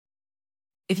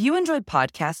If you enjoyed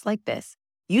podcasts like this,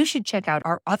 you should check out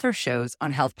our other shows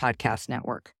on Health Podcast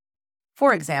Network.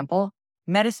 For example,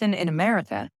 Medicine in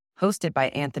America, hosted by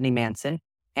Anthony Manson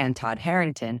and Todd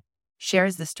Harrington,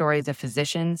 shares the stories of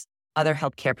physicians, other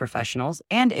healthcare professionals,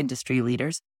 and industry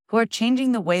leaders who are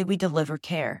changing the way we deliver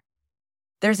care.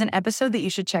 There's an episode that you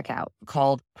should check out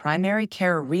called Primary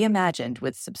Care Reimagined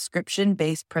with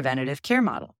Subscription-Based Preventative Care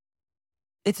Model.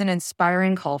 It's an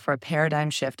inspiring call for a paradigm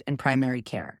shift in primary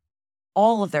care.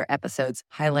 All of their episodes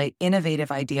highlight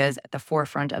innovative ideas at the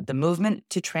forefront of the movement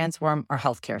to transform our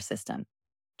healthcare system.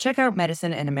 Check out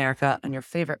Medicine in America on your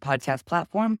favorite podcast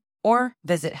platform or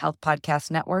visit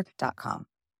healthpodcastnetwork.com.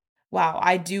 Wow,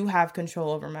 I do have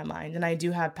control over my mind, and I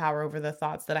do have power over the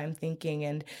thoughts that I'm thinking,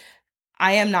 and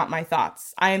I am not my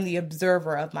thoughts. I am the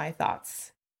observer of my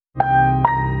thoughts.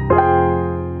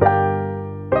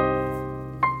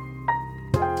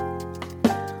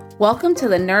 Welcome to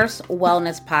the Nurse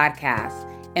Wellness Podcast,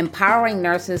 empowering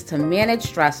nurses to manage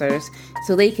stressors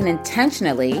so they can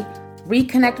intentionally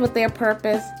reconnect with their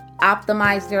purpose,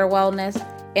 optimize their wellness,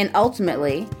 and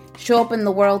ultimately show up in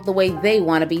the world the way they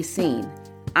want to be seen.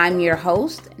 I'm your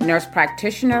host, nurse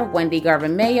practitioner Wendy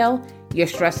Garvin-Mayo, your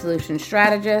stress solution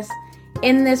strategist.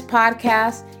 In this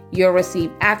podcast, you'll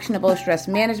receive actionable stress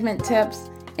management tips,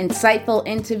 insightful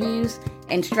interviews,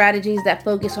 and strategies that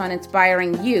focus on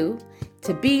inspiring you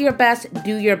to be your best,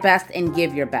 do your best, and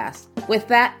give your best. With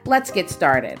that, let's get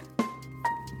started.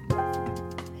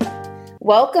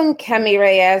 Welcome, Kemi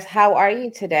Reyes. How are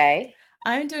you today?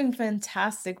 I'm doing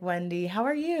fantastic, Wendy. How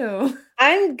are you?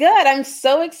 I'm good. I'm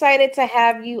so excited to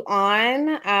have you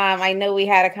on. I know we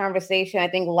had a conversation, I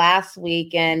think, last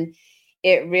week, and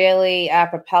it really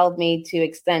propelled me to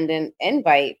extend an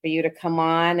invite for you to come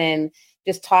on and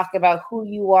just talk about who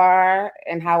you are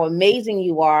and how amazing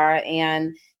you are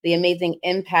and the amazing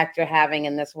impact you're having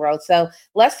in this world. So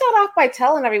let's start off by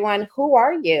telling everyone, who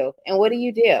are you and what do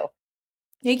you do?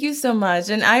 Thank you so much.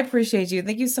 And I appreciate you.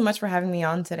 Thank you so much for having me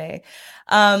on today.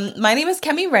 My name is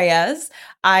Kemi Reyes.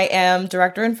 I am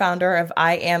director and founder of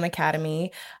I Am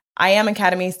Academy. I Am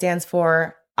Academy stands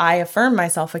for I Affirm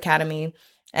Myself Academy.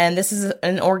 And this is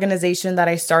an organization that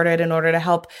I started in order to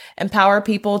help empower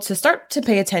people to start to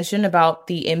pay attention about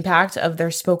the impact of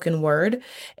their spoken word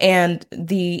and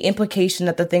the implication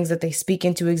that the things that they speak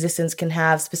into existence can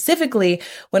have, specifically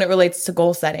when it relates to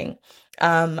goal setting.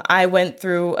 I went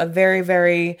through a very,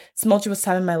 very tumultuous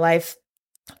time in my life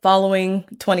following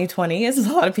 2020, as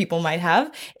a lot of people might have.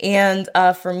 And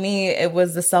for me, it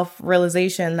was the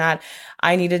self-realization that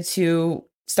I needed to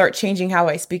start changing how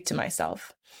I speak to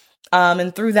myself.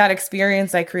 And through that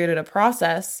experience, I created a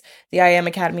process, the I Am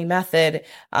Academy method,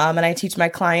 and I teach my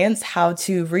clients how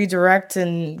to redirect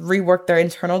and rework their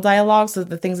internal dialogue so that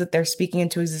the things that they're speaking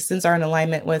into existence are in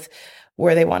alignment with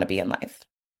where they want to be in life.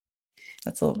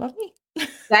 That's a little about me.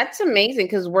 That's amazing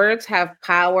because words have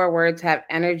power, words have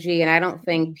energy, and I don't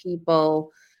think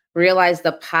people realize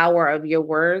the power of your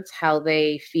words, how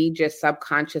they feed your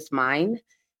subconscious mind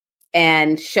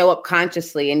and show up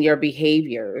consciously in your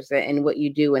behaviors and what you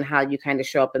do and how you kind of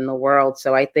show up in the world.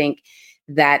 So I think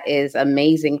that is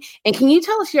amazing. And can you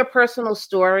tell us your personal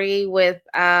story with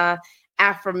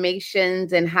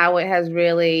affirmations and how it has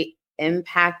really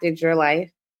impacted your life?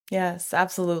 Yes,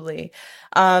 absolutely.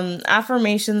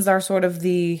 Affirmations are sort of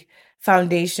the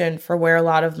foundation for where a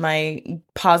lot of my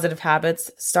positive habits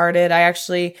started. I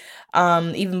actually,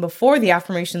 even before the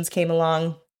affirmations came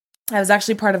along, I was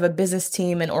actually part of a business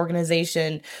team and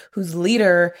organization whose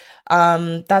leader,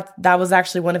 that was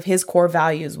actually one of his core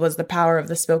values was the power of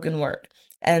the spoken word.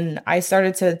 And I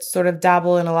started to sort of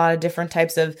dabble in a lot of different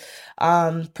types of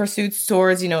pursuits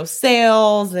towards,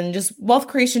 sales and just wealth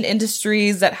creation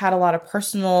industries that had a lot of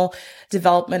personal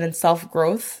development and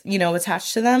self-growth,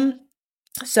 attached to them.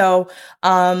 So,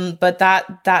 but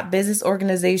that business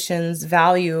organization's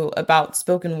value about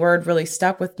spoken word really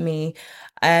stuck with me.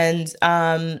 And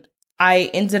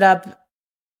I ended up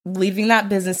leaving that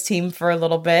business team for a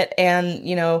little bit and,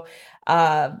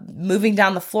 moving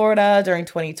down to Florida during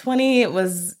 2020. It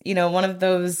was, one of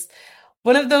those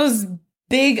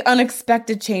big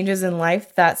unexpected changes in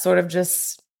life that sort of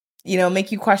just,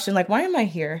 make you question, like, why am I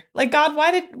here? Like, God, why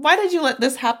did you let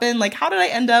this happen? Like, how did I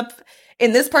end up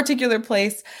in this particular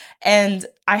place? And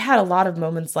I had a lot of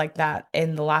moments like that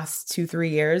in the last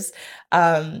 2-3 years.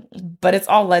 But it's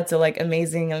all led to like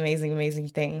amazing, amazing, amazing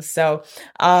things. So,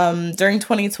 during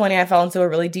 2020, I fell into a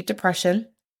really deep depression.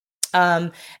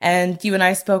 And you and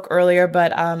I spoke earlier,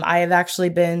 but I have actually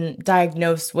been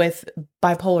diagnosed with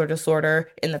bipolar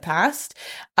disorder in the past.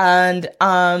 And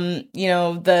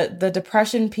the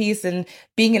depression piece and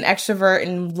being an extrovert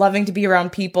and loving to be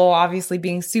around people, obviously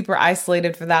being super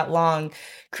isolated for that long,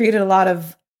 created a lot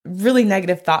of really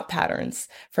negative thought patterns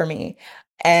for me.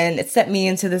 And it set me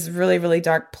into this really, really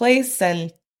dark place.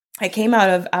 And I came out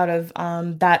of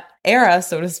that era,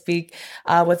 so to speak,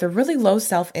 with a really low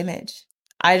self-image.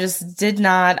 I just did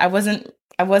not, I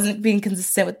wasn't being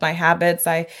consistent with my habits.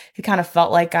 I had kind of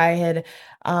felt like I had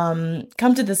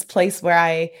come to this place where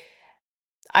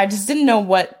I just didn't know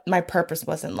what my purpose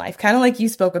was in life. Kind of like you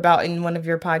spoke about in one of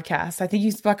your podcasts. I think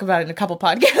you spoke about it in a couple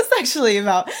podcasts actually,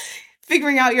 about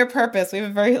figuring out your purpose. We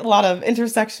have a lot of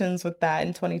intersections with that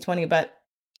in 2020, but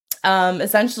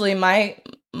essentially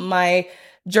my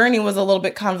journey was a little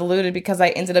bit convoluted because I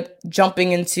ended up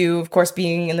jumping into, of course,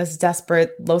 being in this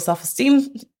desperate low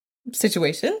self-esteem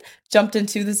situation, jumped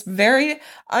into this very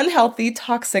unhealthy,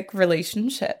 toxic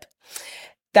relationship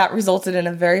that resulted in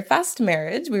a very fast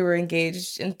marriage. We were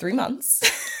engaged in 3 months.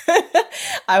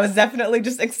 I was definitely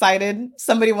just excited.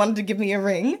 Somebody wanted to give me a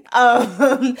ring.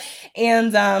 But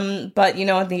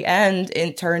at the end,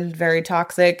 it turned very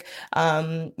toxic.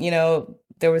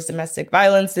 There was domestic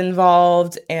violence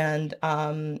involved, and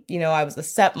I was a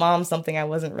stepmom, something I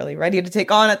wasn't really ready to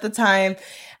take on at the time.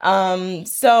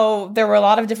 So there were a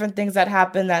lot of different things that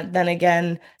happened that then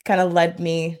again kind of led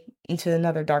me into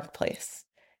another dark place.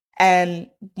 And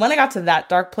when I got to that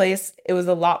dark place, it was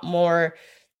a lot more,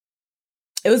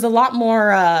 I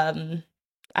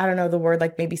don't know the word,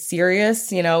 like maybe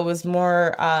serious, it was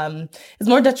more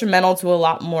detrimental to a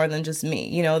lot more than just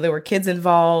me. There were kids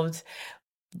involved.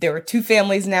 There were 2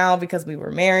 families now because we were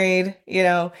married,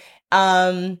 but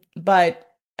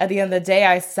at the end of the day,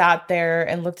 I sat there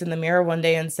and looked in the mirror one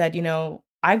day and said,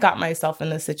 I got myself in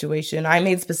this situation. I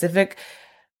made specific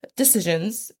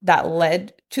decisions that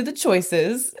led to the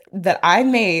choices that I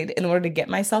made in order to get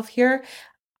myself here.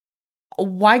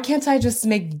 Why can't I just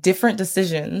make different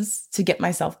decisions to get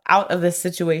myself out of this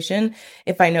situation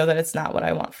if I know that it's not what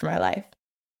I want for my life?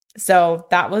 So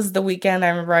that was the weekend. I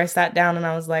remember I sat down and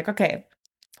I was like, okay,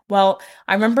 well,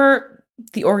 I remember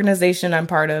the organization I'm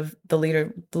part of, the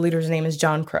leader's name is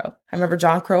John Crow. I remember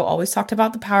John Crow always talked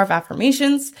about the power of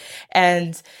affirmations.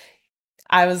 And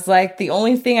I was like, the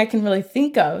only thing I can really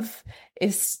think of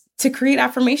is to create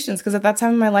affirmations, because at that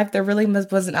time in my life, there really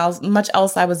wasn't much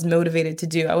else I was motivated to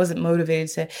do. I wasn't motivated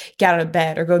to get out of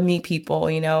bed or go meet people.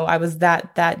 I was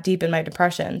that deep in my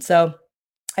depression. So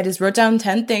I just wrote down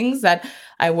 10 things that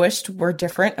I wished were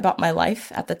different about my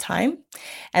life at the time.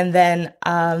 And then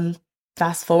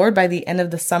fast forward, by the end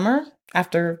of the summer,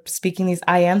 after speaking these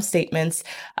I am statements,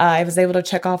 I was able to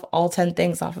check off all 10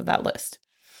 things off of that list.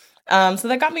 So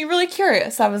that got me really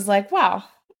curious. I was like, wow,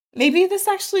 maybe this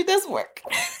actually does work.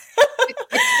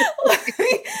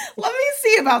 let me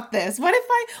see about this. What if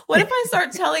I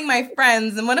start telling my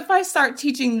friends, and what if I start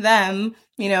teaching them,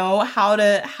 how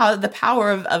the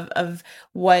power of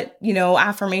what,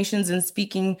 affirmations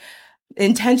and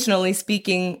intentionally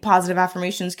speaking positive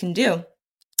affirmations can do.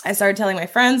 I started telling my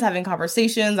friends, having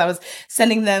conversations. I was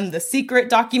sending them The Secret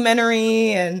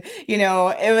documentary, and,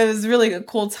 it was really a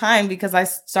cool time because I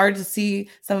started to see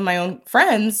some of my own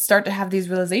friends start to have these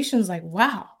realizations like,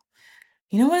 wow,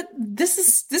 you know what? This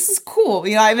is cool.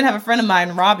 I even have a friend of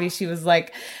mine, Robbie. She was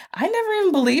like, I never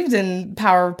even believed in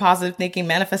power of positive thinking,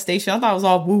 manifestation. I thought it was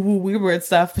all woo-woo, weird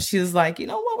stuff. But she was like, you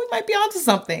know what? We might be onto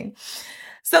something.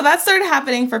 So that started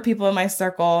happening for people in my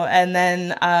circle. And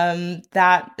then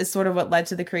that is sort of what led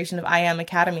to the creation of I Am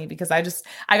Academy, because I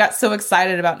got so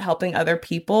excited about helping other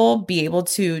people be able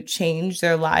to change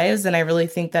their lives. And I really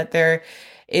think that there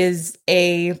is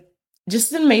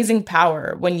just an amazing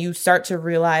power when you start to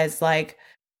realize, like,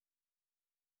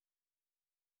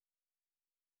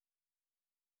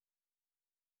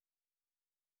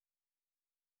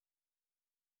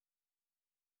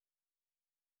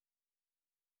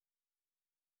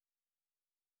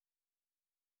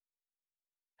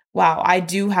 wow, I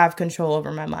do have control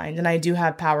over my mind, and I do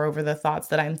have power over the thoughts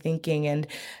that I'm thinking. And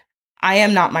I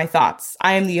am not my thoughts.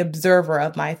 I am the observer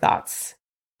of my thoughts.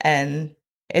 And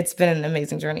it's been an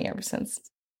amazing journey ever since.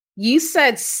 You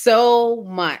said so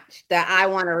much that I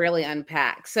want to really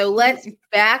unpack. So let's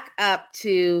back up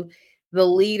to the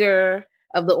leader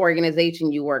of the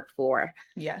organization you worked for.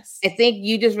 Yes. I think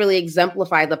you just really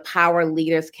exemplify the power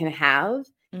leaders can have,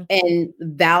 and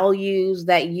values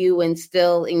that you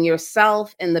instill in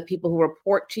yourself and the people who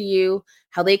report to you,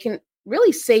 how they can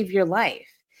really save your life.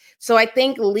 So I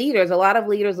think a lot of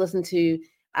leaders listen to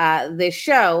this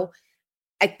show.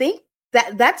 I think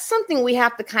that's something we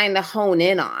have to kind of hone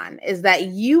in on, is that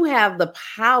you have the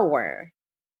power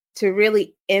to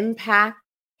really impact,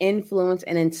 influence,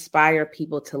 and inspire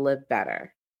people to live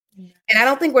better. And I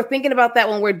don't think we're thinking about that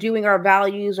when we're doing our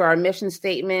values or our mission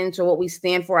statements or what we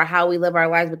stand for or how we live our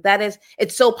lives. But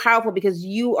it's so powerful because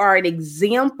you are an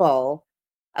example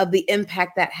of the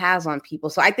impact that has on people.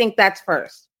 So I think that's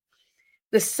first.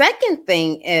 The second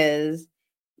thing is,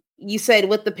 you said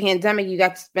with the pandemic, you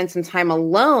got to spend some time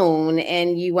alone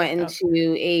and you went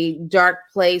into a dark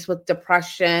place with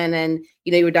depression and,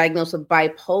 you were diagnosed with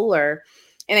bipolar.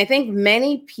 And I think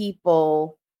many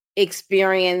people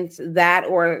experience that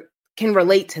or can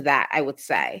relate to that, I would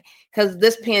say, because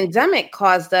this pandemic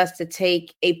caused us to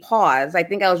take a pause. I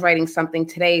think I was writing something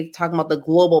today talking about the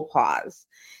global pause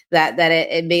that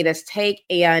it made us take,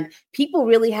 and people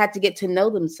really had to get to know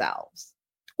themselves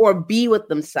or be with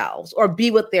themselves or be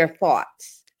with their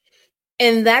thoughts.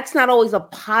 And that's not always a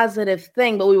positive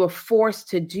thing, but we were forced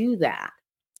to do that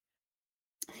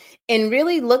and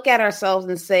really look at ourselves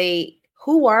and say,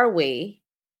 who are we?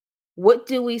 What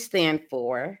do we stand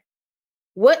for?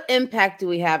 What impact do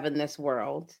we have in this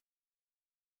world?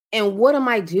 And what am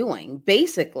I doing,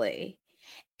 basically?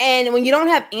 And when you don't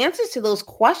have answers to those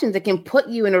questions, it can put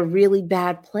you in a really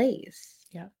bad place.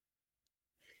 Yeah.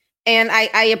 And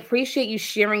I appreciate you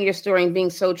sharing your story and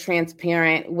being so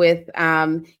transparent with,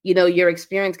 your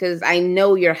experience, because I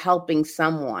know you're helping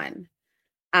someone.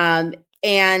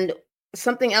 And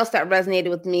something else that resonated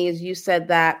with me is you said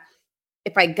that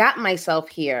if I got myself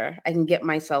here, I can get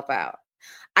myself out.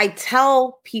 I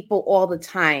tell people all the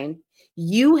time,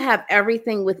 you have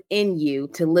everything within you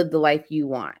to live the life you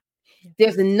want.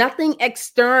 There's nothing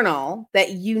external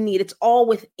that you need. It's all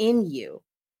within you.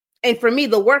 And for me,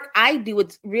 the work I do,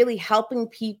 it's really helping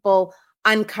people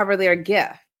uncover their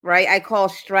gift, right? I call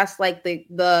stress like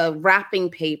the wrapping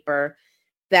paper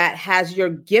that has your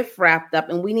gift wrapped up,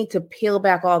 and we need to peel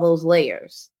back all those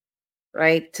layers,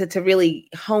 right? To really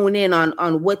hone in on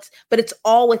but it's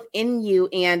all within you,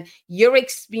 and your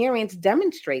experience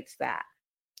demonstrates that.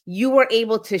 You were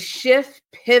able to shift,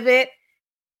 pivot,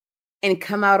 and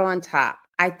come out on top.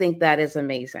 I think that is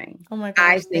amazing. Oh my gosh,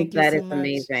 I think that is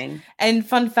amazing. And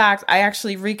fun fact, I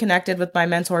actually reconnected with my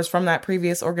mentors from that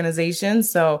previous organization.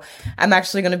 So I'm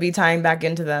actually going to be tying back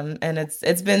into them. And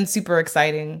it's been super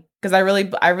exciting because I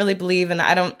really believe,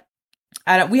 and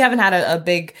we haven't had a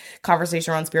big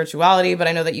conversation around spirituality, but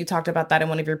I know that you talked about that in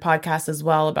one of your podcasts as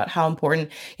well, about how important,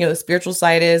 the spiritual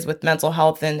side is with mental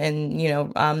health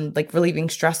and like relieving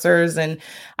stressors. And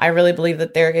I really believe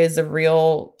that there is a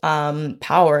real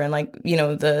power and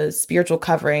the spiritual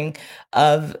covering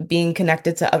of being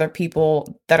connected to other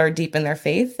people that are deep in their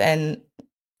faith. And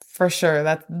for sure,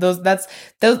 that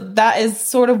is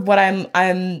sort of what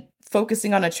I'm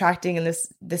focusing on attracting in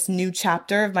this new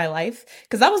chapter of my life.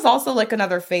 Because that was also like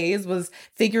another phase, was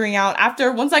figuring out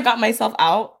once I got myself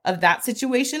out of that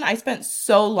situation, I spent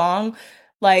so long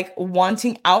like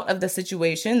wanting out of the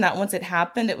situation that once it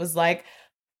happened, it was like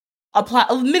a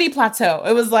mini plateau.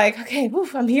 It was like, okay,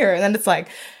 woof, I'm here. And then it's like,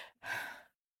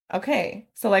 okay,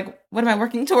 so like, what am I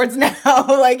working towards now?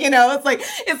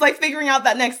 It's like figuring out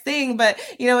that next thing, but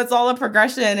it's all a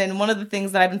progression. And one of the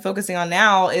things that I've been focusing on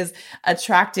now is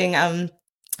attracting,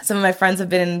 some of my friends have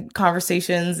been in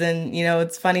conversations, and,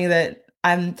 it's funny that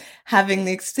I'm having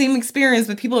the same experience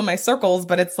with people in my circles,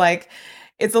 but it's like,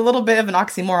 it's a little bit of an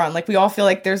oxymoron. Like, we all feel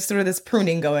like there's sort of this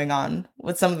pruning going on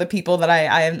with some of the people that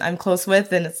I'm close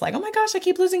with. And it's like, oh my gosh, I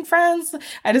keep losing friends.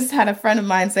 I just had a friend of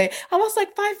mine say, I lost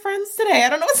like 5 friends today. I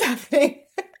don't know what's happening.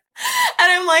 And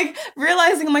I'm like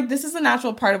realizing, this is a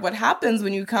natural part of what happens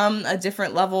when you become a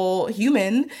different level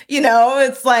human.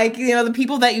 It's like, the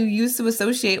people that you used to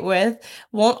associate with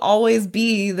won't always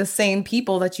be the same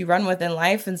people that you run with in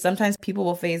life. And sometimes people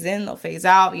will phase in, they'll phase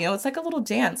out. It's like a little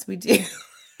dance we do.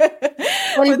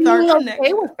 And being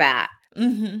okay with that.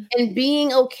 Mm-hmm. And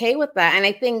being okay with that. And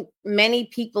I think many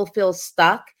people feel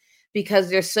stuck because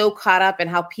they're so caught up in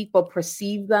how people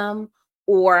perceive them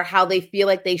or how they feel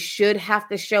like they should have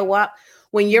to show up.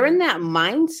 When you're in that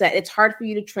mindset, it's hard for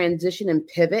you to transition and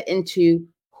pivot into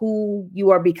who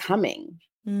you are becoming.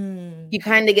 You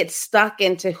kind of get stuck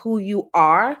into who you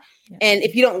are. Yeah. And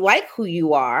if you don't like who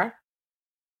you are,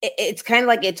 it's kind of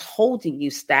like it's holding you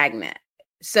stagnant.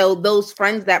 So those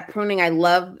friends, that pruning, I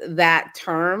love that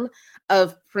term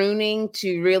of pruning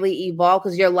to really evolve,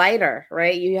 because you're lighter,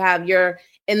 right? You're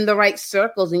in the right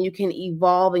circles and you can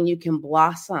evolve and you can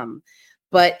blossom.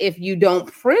 But if you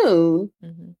don't prune,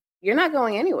 you're not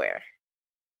going anywhere.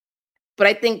 But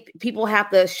I think people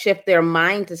have to shift their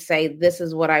mind to say, this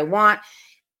is what I want.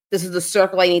 this is the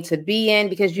circle I need to be in,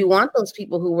 because you want those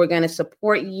people who are going to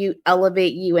support you,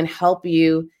 elevate you, and help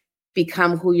you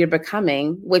become who you're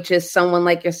becoming, which is someone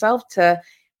like yourself to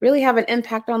really have an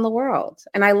impact on the world.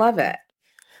 And I love it.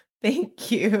 Thank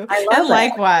you. I love And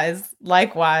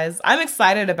likewise. I'm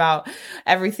excited about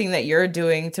everything that you're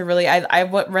doing to really,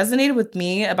 what resonated with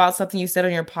me about something you said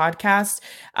on your podcast,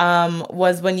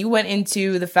 was when you went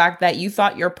into the fact that you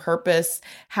thought your purpose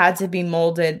had to be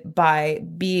molded by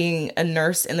being a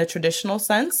nurse in the traditional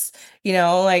sense.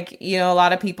 A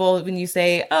lot of people, when you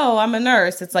say, oh, I'm a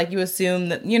nurse, it's like you assume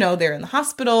that, they're in the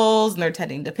hospitals and they're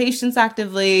tending to patients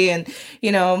actively and,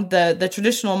 the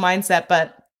traditional mindset.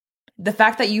 But the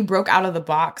fact that you broke out of the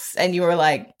box and you were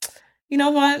like, you know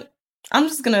what? I'm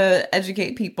just going to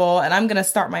educate people and I'm going to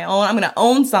start my own. I'm going to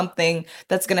own something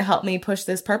that's going to help me push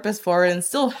this purpose forward and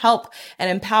still help and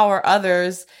empower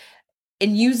others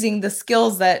in using the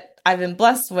skills that I've been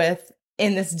blessed with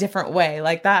in this different way.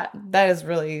 Like that is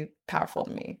really powerful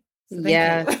to me. So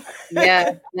thank you.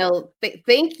 Yeah. No,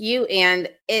 thank you. And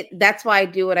that's why I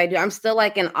do what I do. I'm still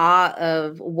like in awe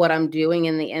of what I'm doing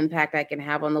and the impact I can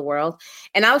have on the world.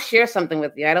 And I'll share something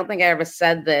with you. I don't think I ever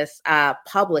said this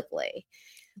publicly,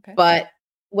 but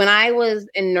when I was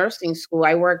in nursing school,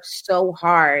 I worked so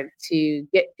hard to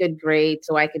get good grades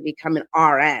so I could become an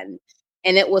RN.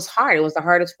 And it was hard. It was the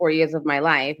hardest 4 years of my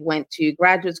life. Went to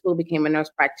graduate school, became a nurse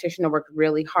practitioner, worked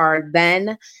really hard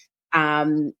then.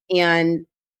 And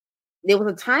there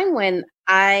was a time when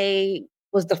I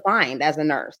was defined as a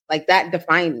nurse. Like that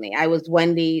defined me. I was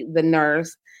Wendy, the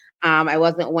nurse. I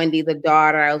wasn't Wendy, the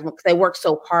daughter. Because I worked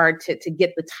so hard to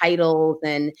get the titles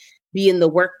and be in the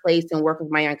workplace and work with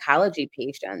my oncology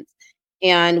patients.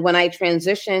 And when I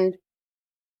transitioned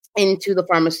into the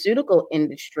pharmaceutical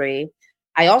industry,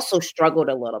 I also struggled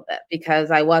a little bit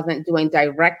because I wasn't doing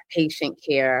direct patient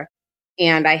care.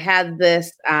 And I had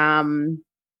this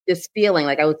feeling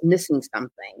like I was missing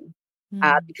something.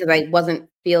 Because I wasn't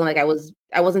feeling like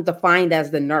I wasn't defined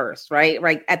as the nurse, right?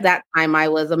 Right. At that time, I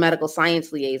was a medical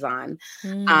science liaison,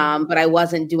 but I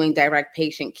wasn't doing direct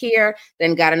patient care.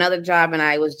 Then got another job and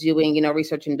I was doing,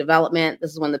 research and development.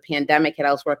 This is when the pandemic hit.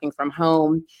 I was working from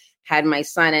home, had my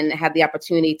son, and had the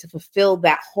opportunity to fulfill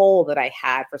that hole that I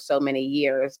had for so many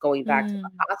years going back to the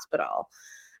hospital,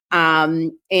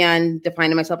 and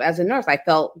defining myself as a nurse. I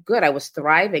felt good. I was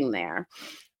thriving there.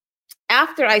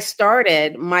 After I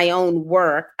started my own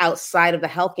work outside of the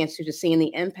health institute, seeing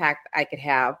the impact I could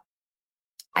have,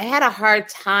 I had a hard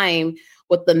time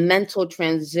with the mental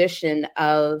transition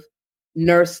of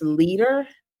nurse leader,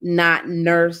 not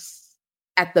nurse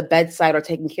at the bedside or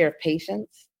taking care of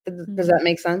patients. Does that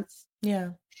make sense?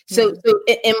 Yeah. So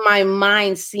in my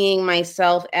mind, seeing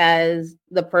myself as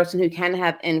the person who can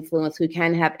have influence, who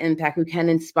can have impact, who can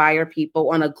inspire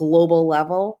people on a global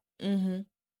level. Mm-hmm.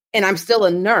 And I'm still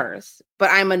a nurse, but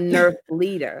I'm a nurse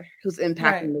leader who's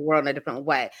impacting the world in a different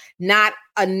way. Not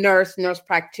a nurse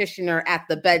practitioner at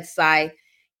the bedside,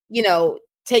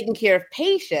 taking care of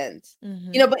patients.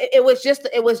 Mm-hmm. But it was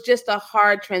just a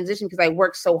hard transition because I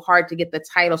worked so hard to get the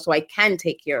title so I can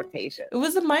take care of patients. It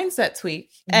was a mindset tweak.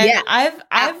 And I've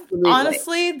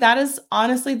honestly, that is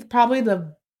honestly probably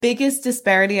the biggest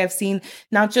disparity I've seen,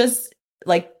 not just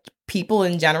like people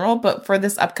in general, but for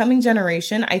this upcoming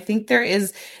generation. I think there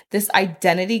is this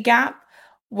identity gap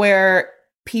where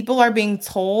people are being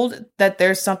told that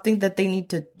there's something that they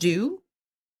need to do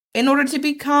in order to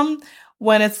become,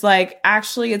 when it's like,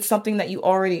 actually, it's something that you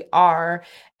already are.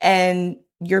 And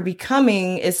your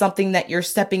becoming is something that you're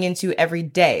stepping into every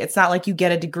day. It's not like you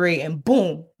get a degree and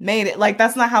boom, made it. Like,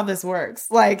 that's not how this works.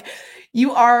 Like,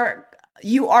 you are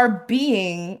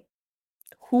being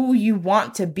who you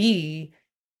want to be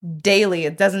daily.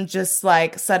 It doesn't just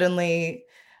like suddenly,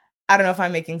 I don't know if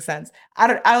I'm making sense. I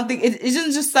don't think it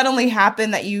doesn't just suddenly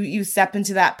happen that you step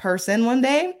into that person one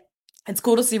day. It's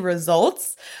cool to see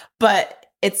results, but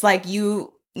it's like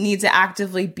you need to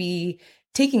actively be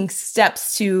taking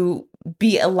steps to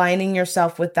be aligning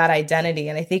yourself with that identity.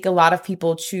 And I think a lot of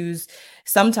people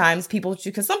sometimes people choose,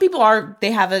 because some people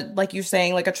they have a, like you're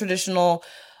saying, like a traditional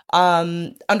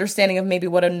understanding of maybe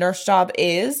what a nurse job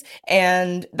is.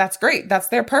 And that's great. That's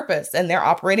their purpose and they're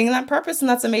operating in that purpose and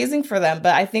that's amazing for them.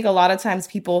 But I think a lot of times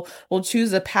people will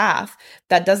choose a path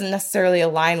that doesn't necessarily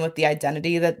align with the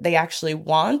identity that they actually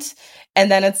want. And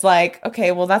then it's like,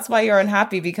 okay, well, that's why you're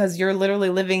unhappy, because you're literally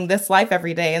living this life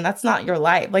every day. And that's not your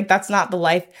life. Like, that's not the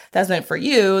life that's meant for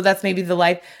you. That's maybe the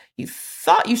life you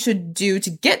thought you should do to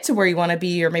get to where you want to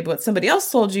be, or maybe what somebody else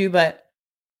told you, but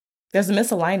there's a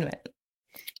misalignment.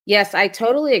 Yes, I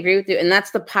totally agree with you. And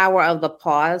that's the power of the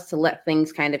pause, to let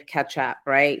things kind of catch up,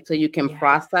 right? So you can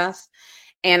process.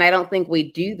 And I don't think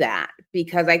we do that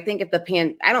because I think if the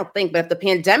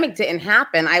pandemic didn't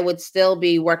happen, I would still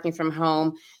be working from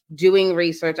home, doing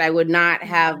research. I would not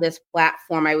have this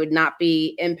platform. I would not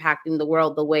be impacting the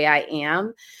world the way I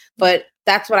am. But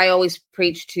that's what I always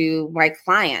preach to my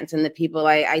clients and the people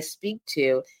I speak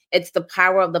to. It's the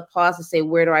power of the pause to say,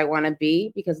 where do I want to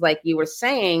be? Because like you were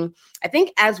saying, I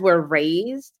think as we're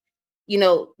raised,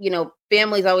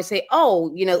 families always say,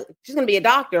 oh, she's going to be a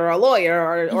doctor or a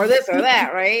lawyer or this or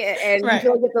that, right? And Right. you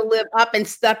don't get to live up and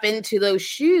step into those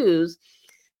shoes.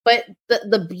 But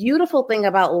the beautiful thing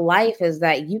about life is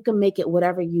that you can make it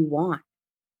whatever you want,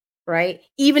 right?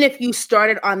 Even if you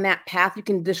started on that path, you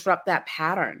can disrupt that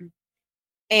pattern.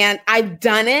 And I've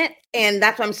done it. And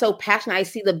that's why I'm so passionate. I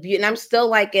see the beauty. And I'm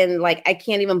still I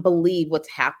can't even believe what's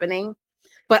happening.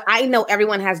 But I know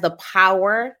everyone has the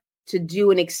power to do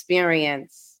and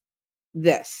experience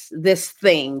this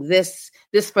thing, this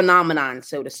phenomenon,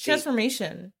 so to speak.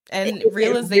 Transformation and It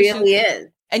realization. really is.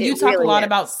 And you talk a lot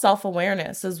about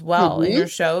self-awareness as well in your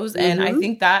shows. And I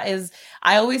think that is,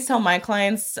 I always tell my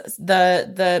clients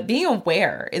the being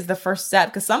aware is the first step,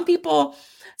 because some people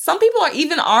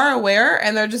are aware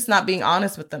and they're just not being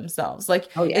honest with themselves.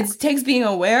 It takes being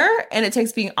aware and it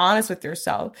takes being honest with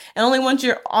yourself. And only once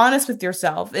you're honest with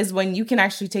yourself is when you can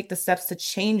actually take the steps to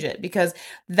change it, because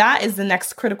that is the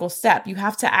next critical step. You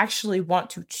have to actually want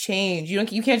to change. You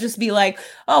can't just be like,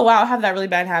 oh, wow, I have that really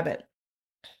bad habit.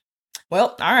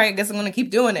 Well, all right, I guess I'm going to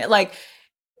keep doing it.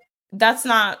 That's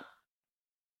how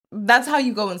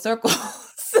you go in circles.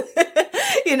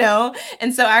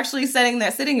 And so actually sitting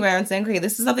there and saying, okay,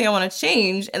 this is something I want to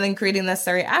change, and then creating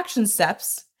necessary action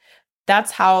steps.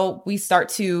 That's how we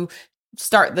begin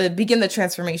the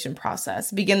transformation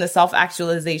process, begin the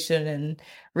self-actualization, and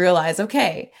realize,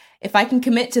 okay, if I can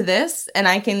commit to this and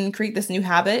I can create this new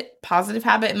positive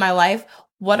habit in my life,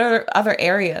 what are other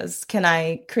areas can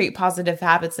I create positive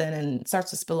habits in, and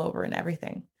starts to spill over in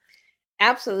everything?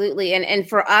 Absolutely. And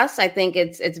for us, I think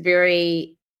it's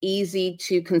very easy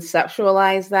to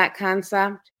conceptualize that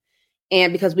concept.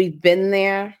 And because we've been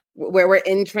there, where we're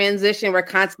in transition, we're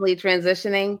constantly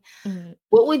transitioning. Mm-hmm.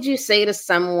 What would you say to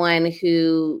someone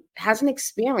who hasn't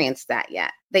experienced that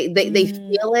yet? They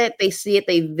feel it, they see it,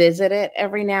 they visit it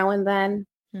every now and then,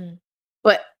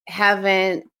 but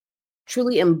haven't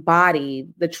truly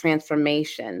embodied the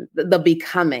transformation, the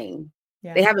becoming.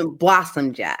 Yeah. They haven't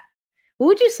blossomed yet. What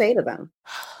would you say to them?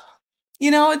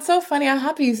 It's so funny. I'm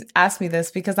happy you asked me this,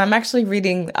 because I'm actually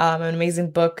reading an amazing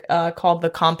book called The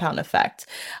Compound Effect.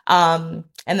 And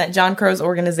that John Crow's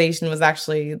organization was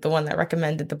actually the one that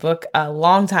recommended the book a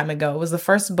long time ago. It was the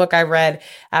first book I read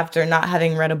after not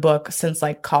having read a book since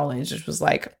college, which was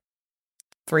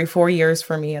 3-4 years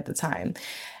for me at the time.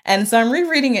 And so I'm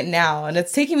rereading it now, and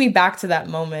it's taking me back to that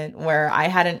moment where I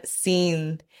hadn't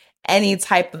seen I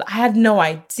had no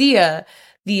idea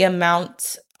the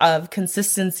amount of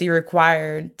consistency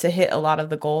required to hit a lot of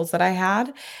the goals that I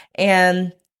had.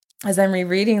 And as I'm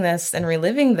rereading this and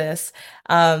reliving this,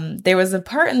 there was a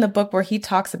part in the book where he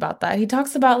talks about that. He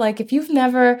talks about if you've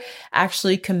never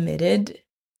actually committed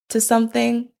to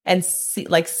something and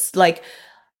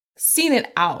seen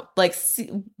it out,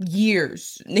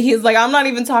 years. He's I'm not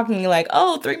even talking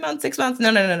 3 months, 6 months.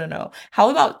 No. How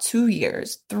about 2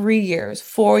 years, 3 years,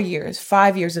 4 years,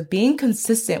 5 years of being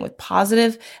consistent with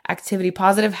positive activity,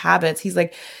 positive habits? He's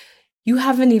you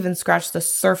haven't even scratched the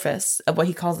surface of what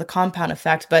he calls the compound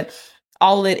effect, but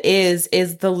all it is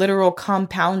the literal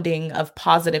compounding of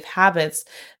positive habits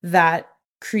that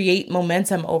create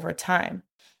momentum over time.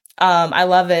 I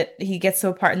love it. He gets to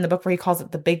a part in the book where he calls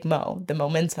it the big mo, the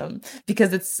momentum,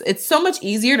 because it's so much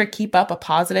easier to keep up a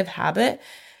positive habit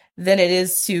than it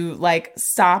is to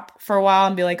stop for a while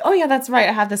and be oh yeah, that's right,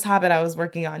 I have this habit I was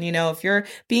working on. If you're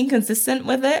being consistent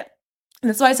with it. And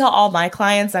that's why I tell all my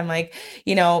clients, I'm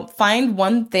find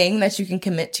one thing that you can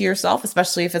commit to yourself,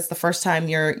 especially if it's the first time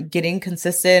you're getting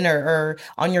consistent or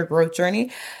on your growth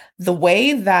journey. The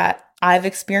way that I've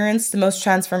experienced the most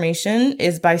transformation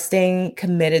is by staying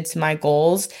committed to my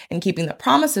goals and keeping the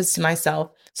promises to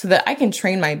myself, so that I can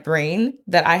train my brain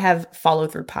that I have follow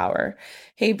through power.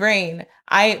 Hey brain,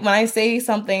 when I say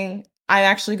something, I'm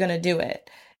actually going to do it.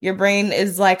 Your brain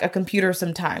is like a computer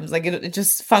sometimes. It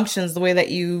just functions the way that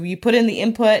you put in the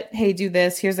input. Hey, do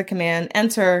this. Here's the command.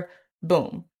 Enter.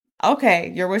 Boom.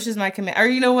 Okay, your wish is my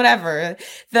command, or whatever.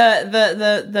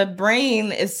 The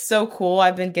brain is so cool.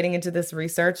 I've been getting into this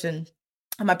research, and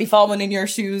I might be following in your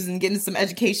shoes and getting some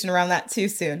education around that too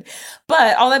soon.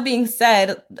 But all that being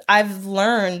said, I've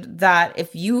learned that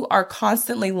if you are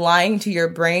constantly lying to your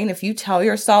brain, if you tell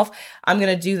yourself, I'm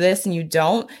going to do this and you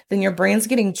don't, then your brain's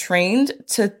getting trained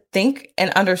to think and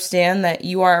understand that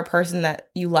you are a person that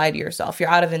you lie to yourself. You're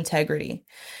out of integrity.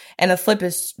 And the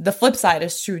flip side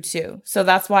is true too. So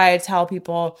that's why I tell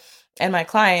people and my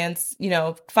clients,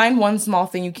 find one small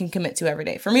thing you can commit to every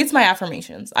day. For me, it's my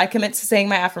affirmations. I commit to saying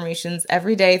my affirmations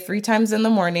every day, 3 times in the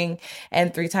morning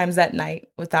and 3 times at night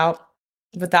without,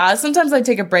 sometimes I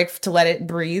take a break to let it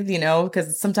breathe,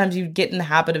 because sometimes you get in the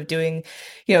habit of doing,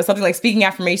 something like speaking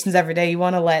affirmations every day. You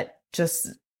want to let just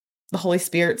the Holy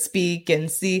Spirit speak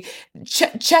and see,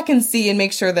 check and see and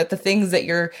make sure that the things that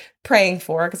you're praying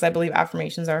for, because I believe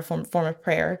affirmations are a form of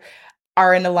prayer,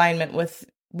 are in alignment with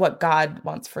what God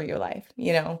wants for your life,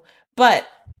 but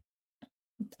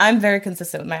I'm very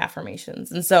consistent with my affirmations.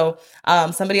 And so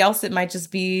somebody else, it might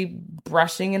just be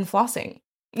brushing and flossing,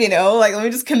 like, let me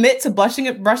just commit to brushing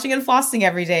and flossing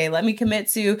every day. Let me commit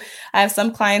to, I have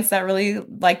some clients that really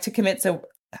like to commit to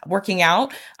working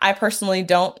out. I personally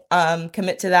don't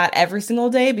commit to that every single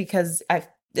day because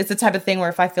it's the type of thing where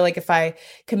if I feel like if I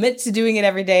commit to doing it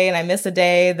every day and I miss a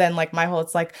day, then like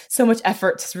it's like so much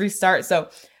effort to restart. So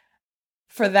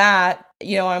for that,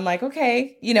 I'm like,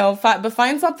 okay, but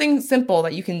find something simple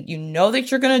that you can, that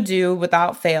you're going to do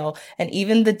without fail. And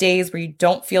even the days where you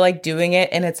don't feel like doing it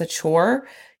and it's a chore,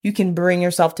 you can bring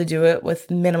yourself to do it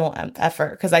with minimal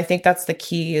effort. Because I think that's the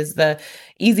key, is the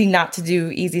easy not to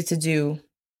do, easy to do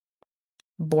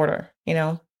border,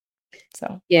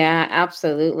 So. Yeah,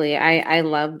 absolutely. I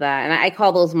love that. And I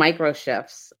call those micro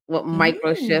shifts. What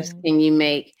micro shifts can you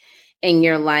make in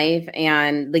your life?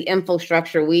 And the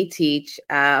infrastructure we teach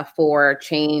for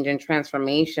change and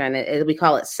transformation, we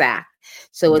call it SAC.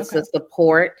 So it's the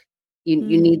support. You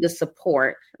need the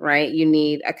support, right? You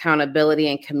need accountability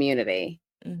and community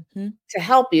to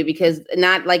help you, because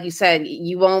not, like you said,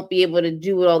 you won't be able to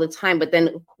do it all the time. But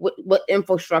then what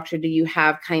infrastructure do you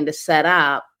have kind of set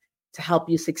up to help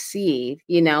you succeed,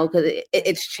 because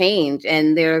it's change,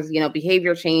 and there's,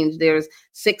 behavior change. There's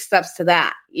 6 steps to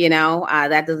that,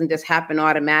 that doesn't just happen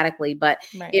automatically, but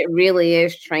It really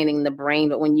is training the brain.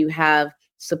 But when you have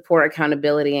support,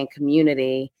 accountability, and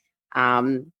community,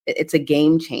 it's a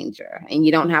game changer. And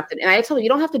you don't have to, and I tell you, you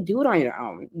don't have to do it on your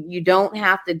own. You don't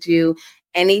have to do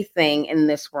anything in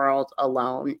this world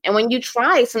alone. And when you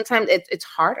try, sometimes it's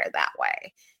harder that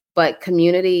way. But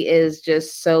community is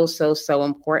just so, so, so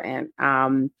important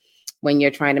when you're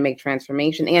trying to make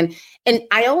transformation. And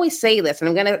I always say this, and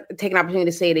I'm going to take an opportunity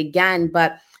to say it again,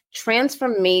 but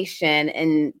transformation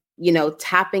and,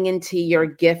 tapping into your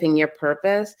gift and your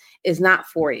purpose is not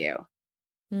for you.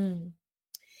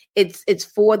 It's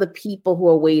for the people who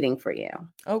are waiting for you.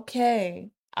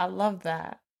 Okay. I love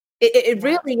that. It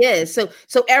really is. So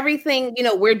everything,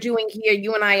 we're doing here,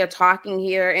 you and I are talking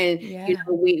here, and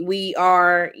we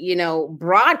are,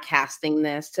 broadcasting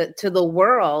this to the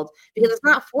world, because it's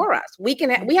not for us. We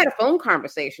had a phone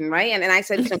conversation, right? And I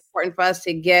said it's important for us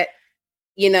to get,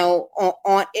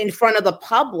 on in front of the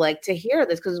public to hear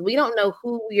this, because we don't know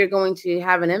who you're going to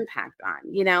have an impact on,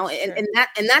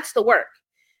 and that's the work,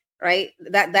 right?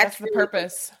 That's the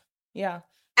purpose. Yeah.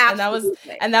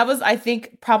 Absolutely. And that was, I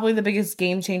think, probably the biggest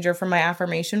game changer for my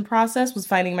affirmation process, was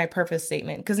finding my purpose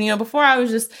statement. Because, before I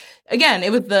was just, again,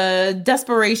 it was the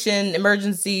desperation,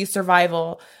 emergency,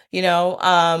 survival,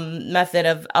 method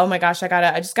of, oh my gosh,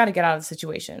 I just gotta get out of the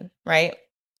situation. Right.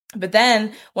 But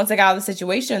then once I got out of the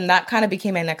situation, that kind of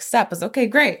became my next step. Was, okay,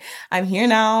 great. I'm here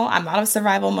now. I'm out of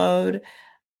survival mode.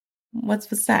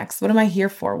 What's next? What am I here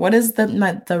for? What is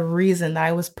the reason that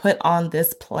I was put on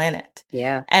this planet?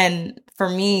 Yeah. And for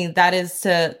me, that is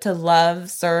to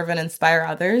love, serve, and inspire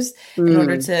others in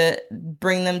order to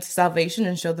bring them to salvation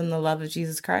and show them the love of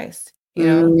Jesus Christ.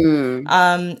 And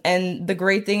the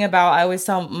great thing about, I always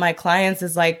tell my clients,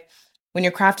 is like, when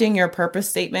you're crafting your purpose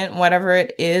statement, whatever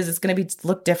it is, it's going to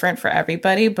look different for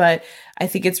everybody. But I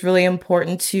think it's really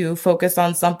important to focus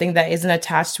on something that isn't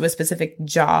attached to a specific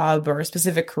job or a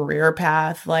specific career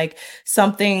path, like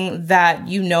something that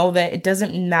that it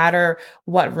doesn't matter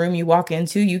what room you walk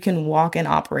into, you can walk and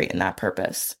operate in that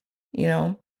purpose,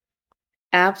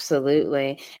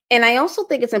 Absolutely. And I also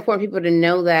think it's important for people to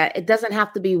know that it doesn't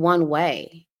have to be one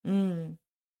way.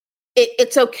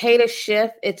 It's okay to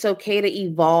shift. It's okay to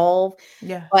evolve.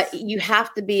 Yes. But you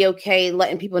have to be okay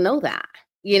letting people know that,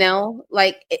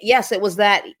 like, yes, it was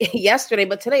that yesterday,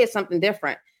 but today is something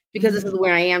different, because this is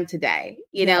where I am today,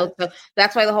 So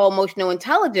that's why the whole emotional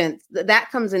intelligence, that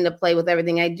comes into play with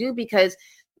everything I do, because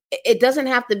it doesn't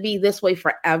have to be this way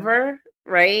forever.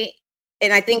 Right.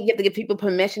 And I think you have to give people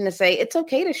permission to say, it's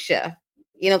okay to shift.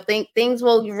 Things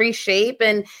will reshape,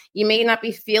 and you may not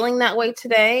be feeling that way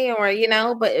today,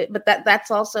 or, but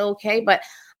that's also okay. But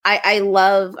I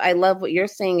love what you're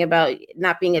saying about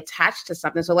not being attached to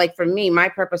something. So like for me, my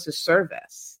purpose is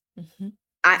service. Mm-hmm.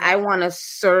 I want to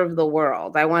serve the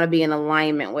world. I want to be in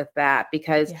alignment with that,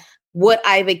 because what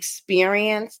I've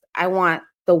experienced, I want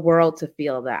the world to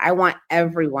feel that. I want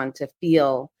everyone to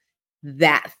feel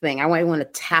that thing. I want everyone to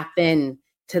tap in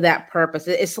to that purpose.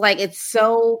 It's like, it's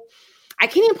so, I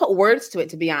can't even put words to it,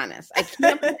 to be honest. I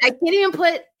can't even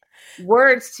put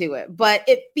words to it, but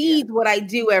it feeds what I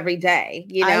do every day.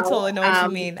 I totally know what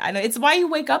you mean. I know it's why you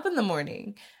wake up in the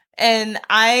morning. And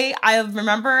I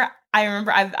remember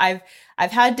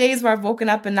I've had days where I've woken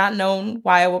up and not known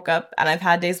why I woke up. And I've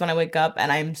had days when I wake up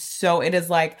and it is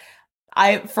like,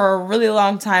 for a really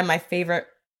long time, my favorite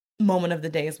moment of the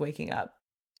day is waking up.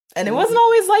 And it wasn't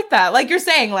always like that. Like you're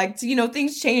saying, like,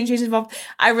 things change, evolve.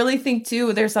 I really think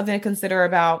too, there's something to consider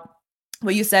about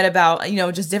what you said about,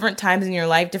 just different times in your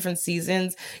life, different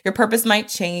seasons. Your purpose might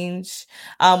change.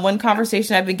 One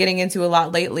conversation I've been getting into a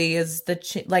lot lately is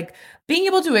like being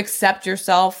able to accept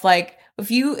yourself. Like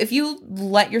if you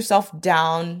let yourself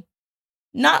down,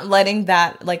 not letting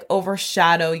that like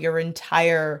overshadow your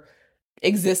entire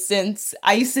existence.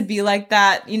 I used to be like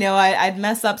that. I'd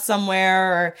mess up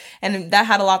somewhere, and that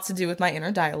had a lot to do with my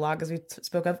inner dialogue, as we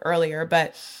spoke of earlier.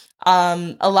 But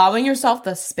allowing yourself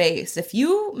the space. If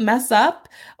you mess up,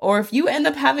 or if you end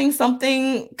up having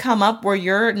something come up where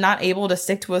you're not able to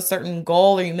stick to a certain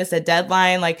goal, or you miss a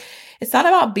deadline, like, it's not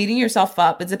about beating yourself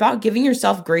up. It's about giving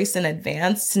yourself grace in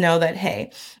advance to know that,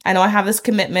 hey, I know I have this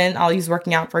commitment. I'll use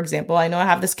working out, for example. I know I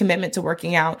have this commitment to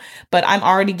working out, but I'm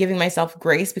already giving myself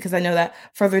grace, because I know that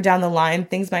further down the line,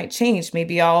 things might change.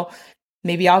 Maybe I'll,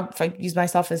 if I use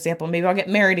myself as an example, maybe I'll get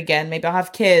married again. Maybe I'll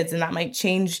have kids, and that might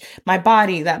change my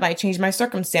body. That might change my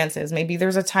circumstances. Maybe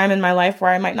there's a time in my life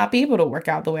where I might not be able to work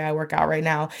out the way I work out right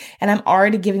now. And I'm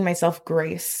already giving myself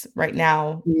grace right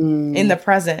now in the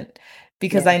present,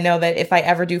 because I know that if I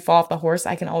ever do fall off the horse,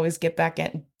 I can always get back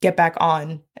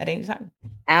on at any time.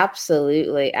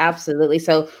 Absolutely. Absolutely.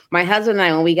 So my husband and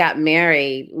I, when we got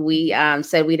married, we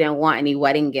said we didn't want any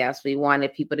wedding gifts. We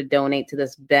wanted people to donate to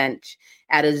this bench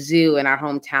at a zoo in our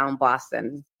hometown,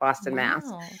 Boston, Mass.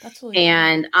 That's really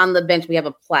and cool. On the bench, we have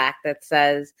a plaque that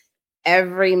says,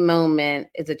 every moment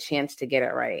is a chance to get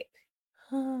it right.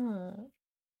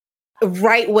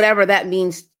 Right. Whatever that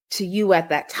means to you at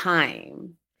that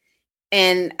time.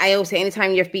 And I always say,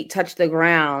 anytime your feet touch the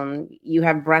ground, you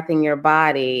have breath in your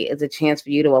body, is a chance for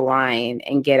you to align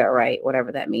and get it right,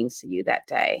 whatever that means to you that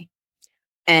day.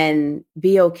 And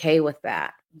be okay with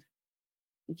that.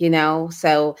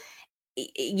 So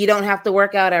you don't have to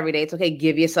work out every day. It's okay.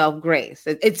 Give yourself grace.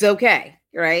 It's okay.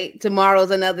 Right.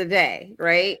 Tomorrow's another day.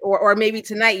 Right. Or maybe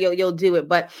tonight you'll do it.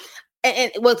 But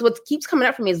and what keeps coming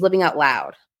up for me is living out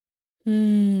loud.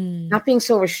 Not being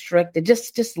so restricted,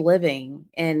 just living.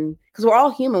 And because we're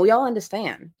all human, we all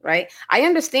understand, right? I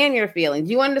understand your feelings.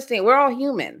 You understand, we're all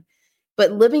human,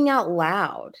 but living out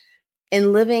loud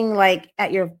and living like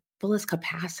at your fullest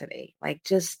capacity, like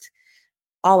just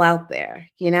all out there,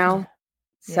 Yes.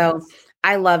 So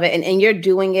I love it. And you're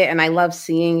doing it, and I love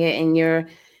seeing it, and you're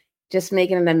just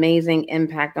making an amazing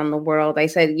impact on the world. I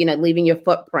said, leaving your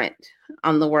footprint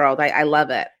on the world. I love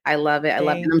it. I love it. I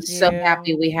love it. And I'm so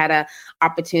happy we had an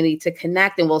opportunity to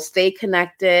connect, and we'll stay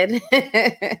connected.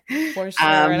 For sure.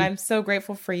 And I'm so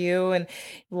grateful for you. And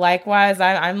likewise,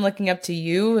 I'm looking up to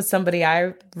you as somebody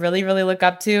I really, really look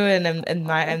up to and am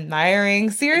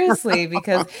admiring seriously,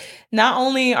 because not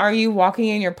only are you walking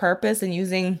in your purpose and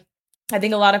using, I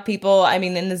think a lot of people,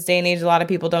 in this day and age, a lot of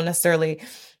people don't necessarily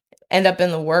end up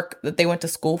in the work that they went to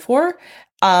school for.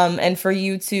 And for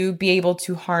you to be able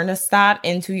to harness that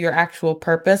into your actual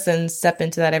purpose and step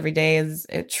into that every day is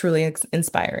truly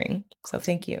inspiring. So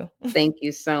thank you. Thank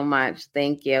you so much.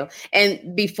 Thank you.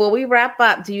 And before we wrap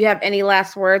up, do you have any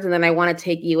last words? And then I want to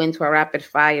take you into a rapid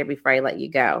fire before I let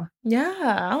you go. Yeah,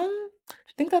 I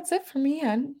think that's it for me.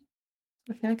 Nothing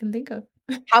I can think of.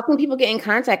 How can people get in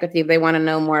contact with you if they want to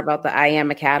know more about the I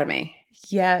Am Academy?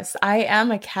 Yes, I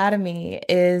Am Academy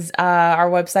is our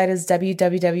website is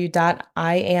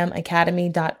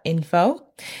www.iamacademy.info.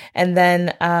 And then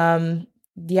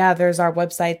there's our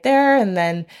website there. And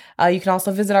then you can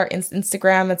also visit our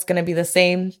Instagram. It's going to be the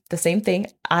same thing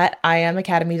at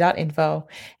iamacademy.info.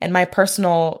 And my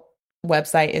personal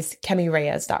website is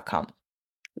kemireyes.com.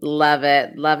 Love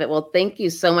it. Love it. Well, thank you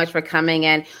so much for coming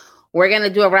in. We're going to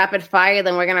do a rapid fire,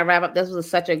 then we're going to wrap up. This was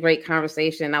such a great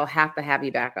conversation. I'll have to have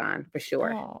you back on for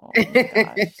sure. Oh my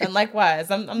gosh. And likewise,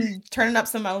 I'm turning up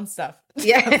some of my own stuff.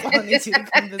 Yeah. I'll need you to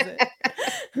come visit.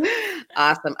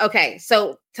 Awesome. Okay.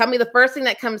 So tell me the first thing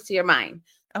that comes to your mind.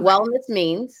 Okay. Wellness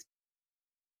means?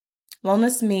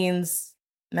 Wellness means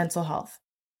mental health.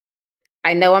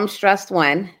 I know I'm stressed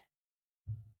when?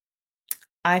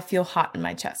 I feel hot in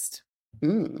my chest.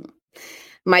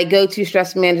 My go-to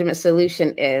stress management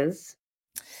solution is?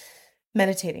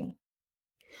 Meditating.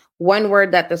 One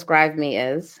word that describes me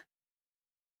is?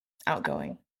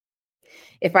 Outgoing.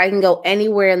 If I can go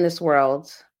anywhere in this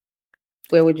world,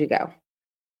 where would you go?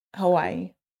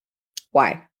 Hawaii.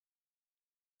 Why?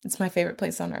 It's my favorite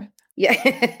place on earth. Yeah.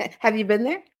 Have you been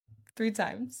there? 3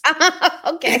 times.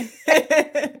 Okay.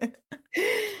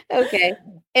 Okay.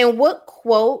 And what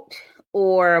quote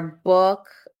or book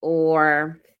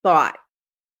or thought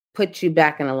puts you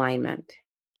back in alignment?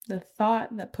 The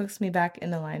thought that puts me back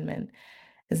in alignment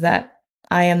is that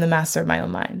I am the master of my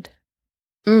own mind.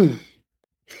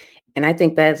 And I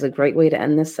think that is a great way to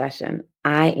end this session.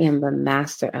 I am the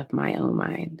master of my own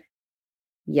mind.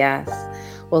 Yes.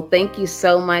 Well, thank you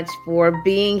so much for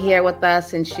being here with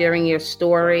us and sharing your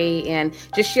story and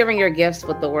just sharing your gifts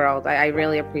with the world. I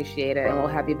really appreciate it, and we'll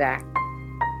have you back.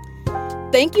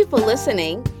 Thank you for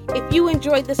listening. If you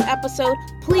enjoyed this episode,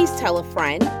 please tell a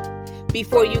friend.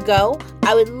 Before you go,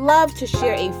 I would love to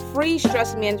share a free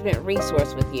stress management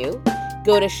resource with you.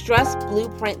 Go to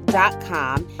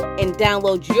stressblueprint.com and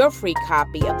download your free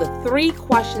copy of the 3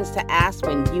 questions to ask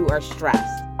when you are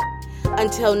stressed.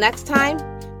 Until next time,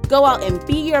 go out and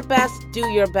be your best, do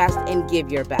your best, and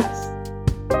give your best.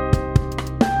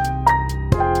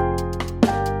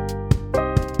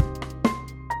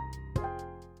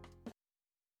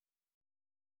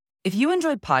 If you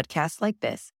enjoyed podcasts like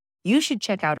this, you should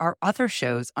check out our other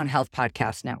shows on Health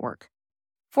Podcast Network.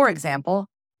 For example,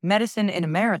 Medicine in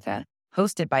America,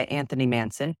 hosted by Anthony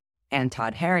Manson and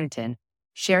Todd Harrington,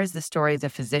 shares the stories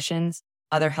of physicians,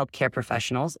 other healthcare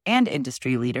professionals, and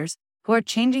industry leaders who are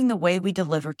changing the way we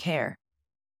deliver care.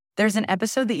 There's an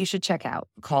episode that you should check out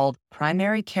called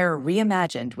Primary Care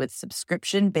Reimagined with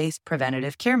Subscription-Based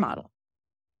Preventative Care Model.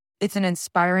 It's an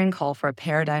inspiring call for a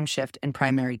paradigm shift in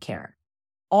primary care.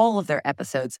 All of their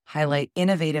episodes highlight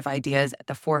innovative ideas at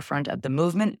the forefront of the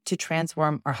movement to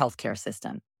transform our healthcare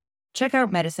system. Check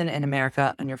out Medicine in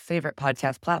America on your favorite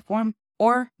podcast platform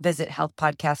or visit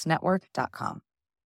healthpodcastnetwork.com.